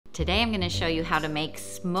Today I'm going to show you how to make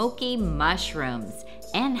smoky mushrooms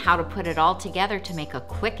and how to put it all together to make a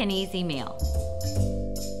quick and easy meal.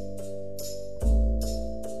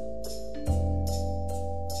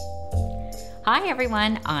 Hi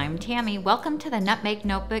everyone, I'm Tami. Welcome to the Nutmeg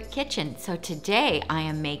Notebook Kitchen. So today I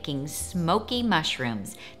am making smoky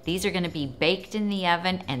mushrooms. These are going to be baked in the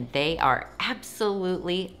oven and they are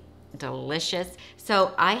absolutely delicious.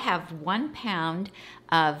 So I have 1 pound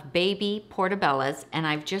of baby portobellos and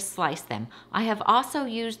I've just sliced them. I have also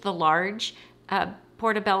used the large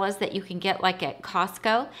portobellos that you can get like at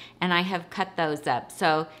Costco, and I have cut those up.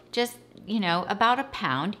 So just, about 1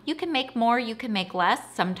 pound. You can make more, you can make less.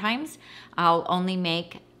 Sometimes I'll only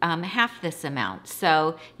make half this amount,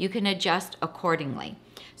 so you can adjust accordingly.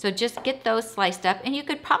 So just get those sliced up, and you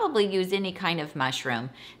could probably use any kind of mushroom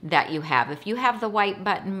that you have. If you have the white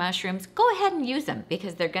button mushrooms, go ahead and use them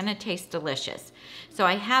because they're gonna taste delicious. So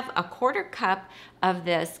I have 1/4 cup of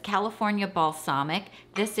this California balsamic.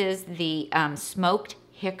 This is the smoked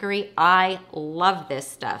hickory. I love this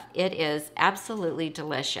stuff. It is absolutely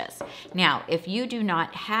delicious. Now, if you do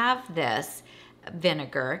not have this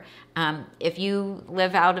vinegar, if you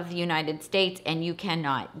live out of the United States and you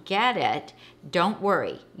cannot get it, don't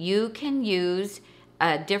worry. You can use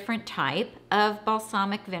a different type of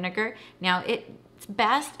balsamic vinegar. Now, it's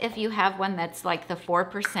best if you have one that's like the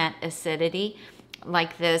 4% acidity,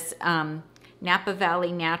 like this Napa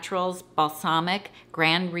Valley Naturals Balsamic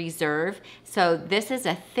Grand Reserve. So this is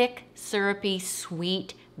a thick, syrupy,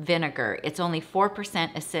 sweet vinegar. It's only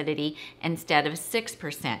 4% acidity instead of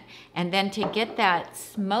 6%. And then to get that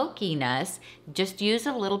smokiness, just use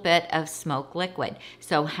a little bit of smoke liquid.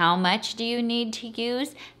 So how much do you need to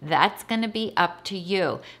use? That's going to be up to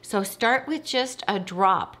you. So start with just a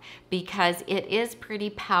drop because it is pretty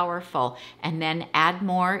powerful, and then add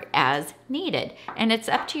more as needed. And it's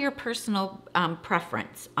up to your personal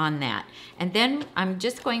preference on that. And then I'm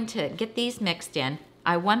just going to get these mixed in.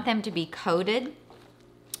 I want them to be coated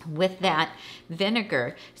with that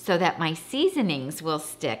vinegar so that my seasonings will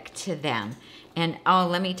stick to them. And oh,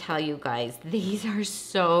 let me tell you guys, these are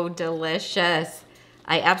so delicious.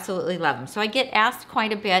 I absolutely love them. So I get asked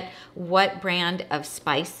quite a bit what brand of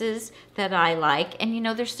spices that I like. And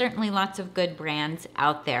there's certainly lots of good brands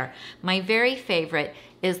out there. My very favorite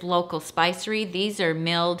is Local Spicery. These are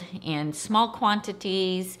milled in small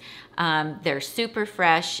quantities. They're super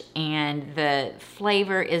fresh and the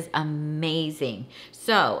flavor is amazing.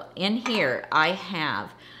 So in here I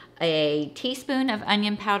have a teaspoon of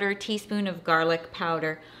onion powder, teaspoon of garlic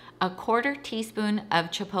powder, 1/4 teaspoon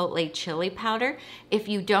of chipotle chili powder. If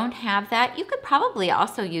you don't have that, you could probably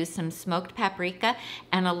also use some smoked paprika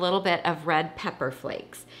and a little bit of red pepper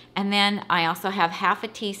flakes. And then I also have 1/2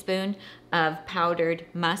 teaspoon of powdered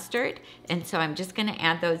mustard. And so I'm just gonna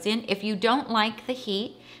add those in. If you don't like the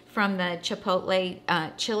heat from the chipotle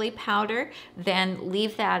chili powder, then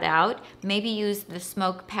leave that out. Maybe use the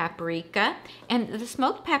smoked paprika. And the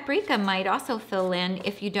smoked paprika might also fill in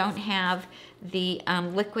if you don't have the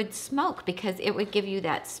liquid smoke, because it would give you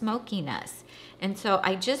that smokiness. And so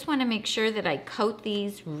I just want to make sure that I coat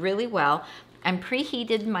these really well. I'm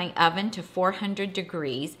preheated my oven to 400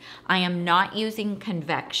 degrees. I am not using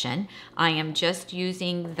convection. I am just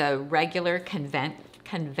using the regular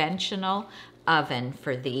conventional oven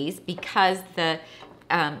for these, because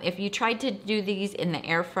if you tried to do these in the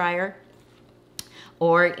air fryer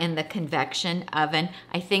or in the convection oven,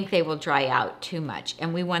 I think they will dry out too much,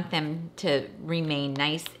 and we want them to remain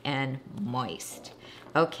nice and moist.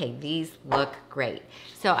 Okay, these look great.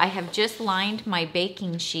 So I have just lined my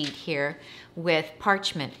baking sheet here with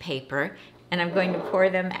parchment paper, and I'm going to pour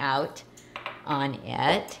them out on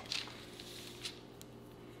it.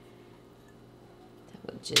 So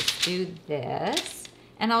we'll just do this,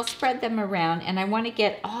 and I'll spread them around, and I want to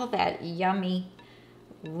get all that yummy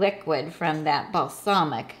liquid from that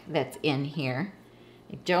balsamic that's in here.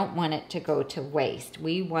 I don't want it to go to waste.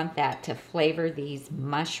 We want that to flavor these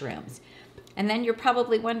mushrooms. And then you're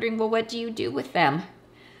probably wondering, well, what do you do with them?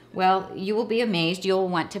 Well, you will be amazed. You'll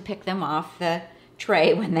want to pick them off the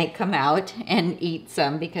tray when they come out and eat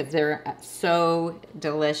some because they're so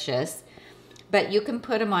delicious. But you can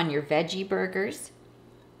put them on your veggie burgers.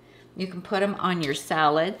 You can put them on your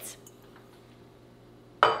salads.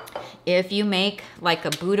 If you make like a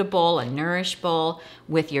Buddha bowl, a Nourish bowl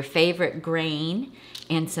with your favorite grain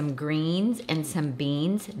and some greens and some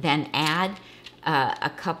beans, then add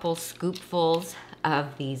a couple scoopfuls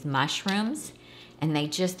of these mushrooms, and they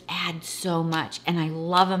just add so much. And I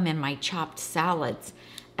love them in my chopped salads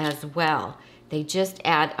as well. They just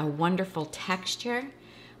add a wonderful texture.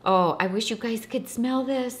 Oh, I wish you guys could smell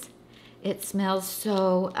this. It smells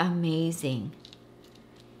so amazing.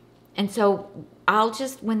 And so I'll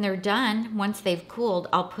just, when they're done, once they've cooled,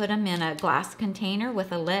 I'll put them in a glass container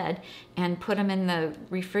with a lid and put them in the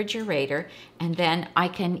refrigerator, and then I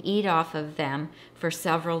can eat off of them for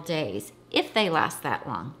several days if they last that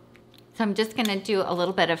long. So I'm just gonna do a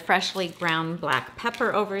little bit of freshly ground black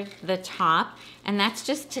pepper over the top, and that's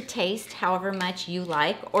just to taste however much you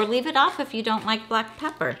like, or leave it off if you don't like black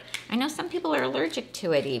pepper. I know some people are allergic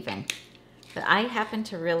to it even, but I happen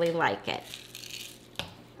to really like it.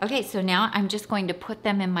 Okay, so now I'm just going to put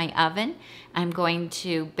them in my oven. I'm going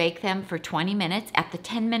to bake them for 20 minutes. At the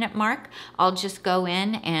 10-minute mark, I'll just go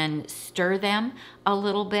in and stir them a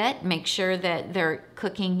little bit, make sure that they're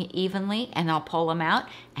cooking evenly, and I'll pull them out,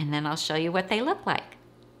 and then I'll show you what they look like.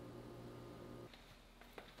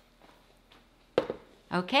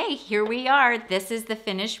 Okay, here we are. This is the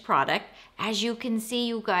finished product. As you can see,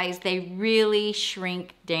 you guys, they really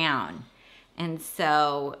shrink down. And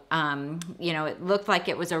so, you know, it looked like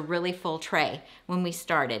it was a really full tray when we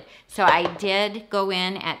started. So I did go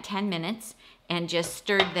in at 10 minutes and just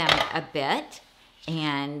stirred them a bit,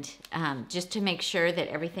 and just to make sure that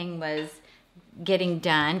everything was getting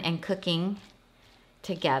done and cooking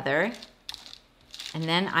together. And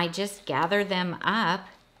then I just gather them up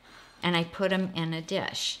and I put them in a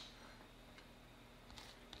dish.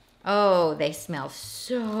 Oh, they smell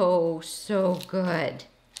so, so good.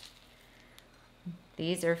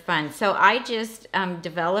 These are fun. So I just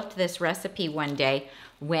developed this recipe one day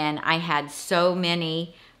when I had so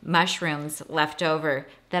many mushrooms left over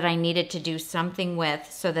that I needed to do something with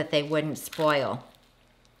so that they wouldn't spoil.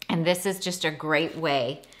 And this is just a great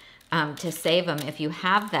way to save them if you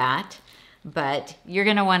have that, but you're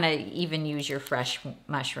gonna wanna even use your fresh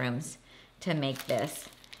mushrooms to make this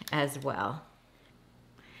as well.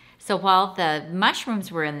 So while the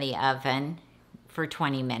mushrooms were in the oven for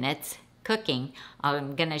 20 minutes, cooking,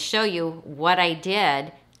 I'm gonna show you what I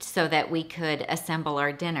did so that we could assemble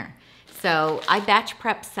our dinner. So I batch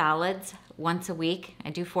prep salads once a week.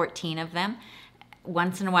 I do 14 of them.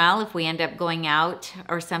 Once in a while, if we end up going out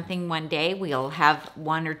or something one day, we'll have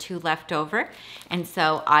 1 or 2 left over. And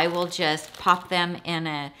so I will just pop them in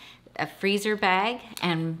a freezer bag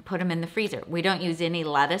and put them in the freezer. We don't use any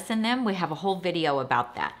lettuce in them. We have a whole video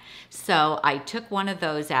about that. So I took one of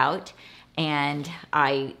those out, and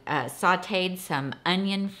I sauteed some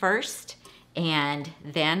onion first, and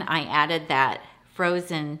then I added that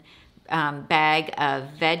frozen bag of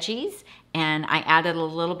veggies, and I added a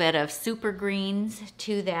little bit of super greens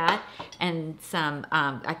to that, and some,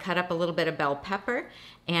 I cut up a little bit of bell pepper,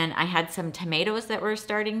 and I had some tomatoes that were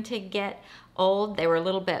starting to get old. They were a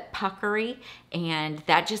little bit puckery, and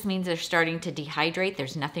that just means they're starting to dehydrate.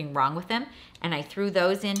 There's nothing wrong with them. And I threw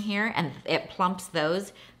those in here, and it plumps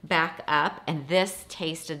those back up, and this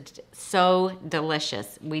tasted so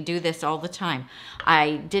delicious. We do this all the time.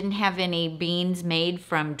 I didn't have any beans made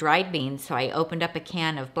from dried beans, so I opened up a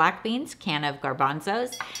can of black beans, can of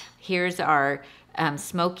garbanzos. Here's our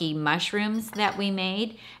smoky mushrooms that we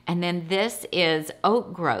made, and then this is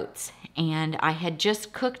oat groats. And I had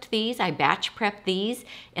just cooked these. I batch prepped these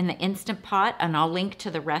in the Instant Pot, and I'll link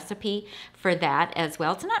to the recipe for that as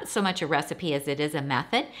well. It's not so much a recipe as it is a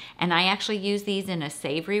method, and I actually use these in a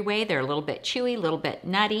savory way. They're a little bit chewy, a little bit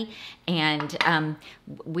nutty, and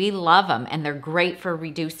we love them, and they're great for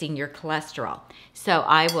reducing your cholesterol. So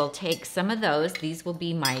I will take some of those. These will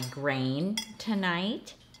be my grain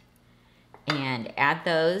tonight, and add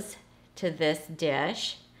those to this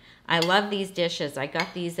dish. I love these dishes. I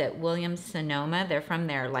got these at Williams-Sonoma. They're from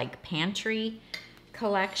their like pantry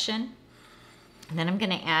collection. And then I'm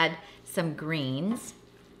gonna add some greens,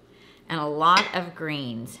 and a lot of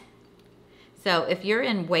greens. So if you're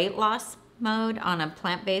in weight loss mode on a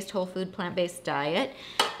plant-based, whole food plant-based diet,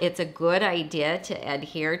 it's a good idea to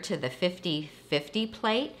adhere to the 50-50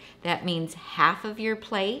 plate. That means half of your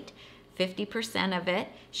plate, 50% of it,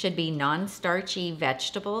 should be non-starchy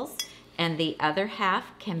vegetables, and the other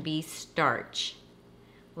half can be starch.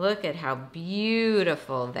 Look at how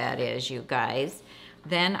beautiful that is, you guys.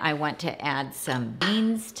 Then I want to add some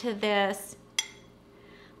beans to this.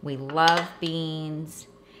 We love beans.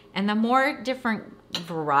 And the more different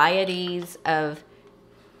varieties of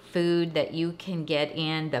food that you can get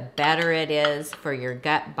in, the better it is for your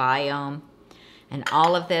gut biome. And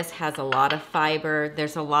all of this has a lot of fiber.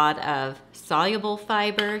 There's a lot of soluble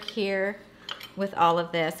fiber here with all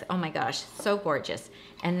of this. Oh my gosh, so gorgeous.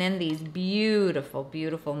 And then these beautiful,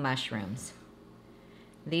 beautiful mushrooms.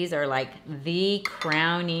 These are like the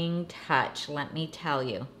crowning touch, let me tell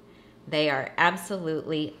you. They are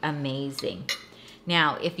absolutely amazing.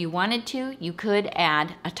 Now, if you wanted to, you could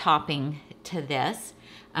add a topping to this.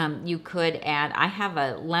 You could add, I have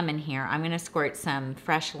a lemon here. I'm gonna squirt some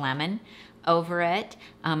fresh lemon over it.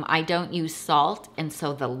 I don't use salt, and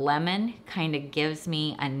so the lemon kind of gives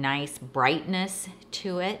me a nice brightness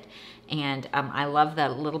to it. And I love the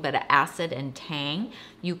little bit of acid and tang.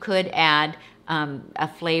 You could add a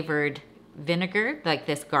flavored vinegar, like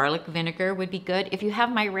this garlic vinegar would be good. If you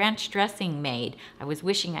have my ranch dressing made, I was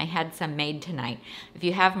wishing I had some made tonight. If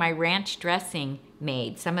you have my ranch dressing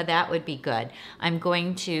made, some of that would be good. I'm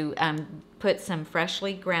going to put some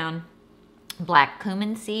freshly ground black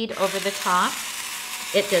cumin seed over the top.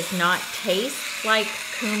 It does not taste like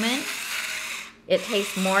cumin. It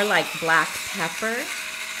tastes more like black pepper.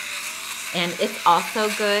 And it's also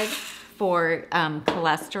good for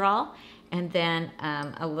cholesterol. And then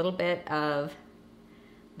a little bit of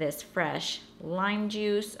this fresh lime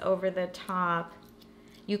juice over the top.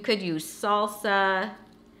 You could use salsa,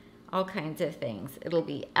 all kinds of things. It'll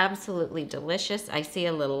be absolutely delicious. I see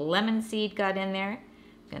a little lemon seed got in there.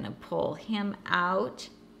 I'm gonna pull him out.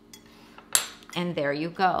 And there you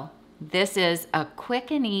go. This is a quick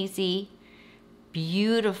and easy,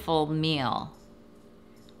 beautiful meal,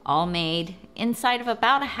 all made inside of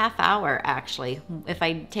about a half hour, actually, if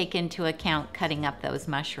I take into account cutting up those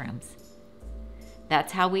mushrooms.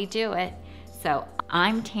 That's how we do it. So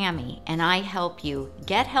I'm Tami, and I help you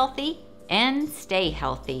get healthy and stay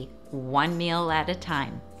healthy, one meal at a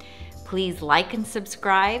time. Please like and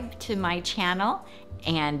subscribe to my channel,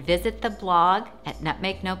 and visit the blog at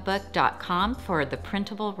nutmegnotebook.com for the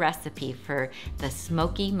printable recipe for the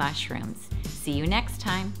smoky mushrooms. See you next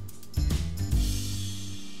time.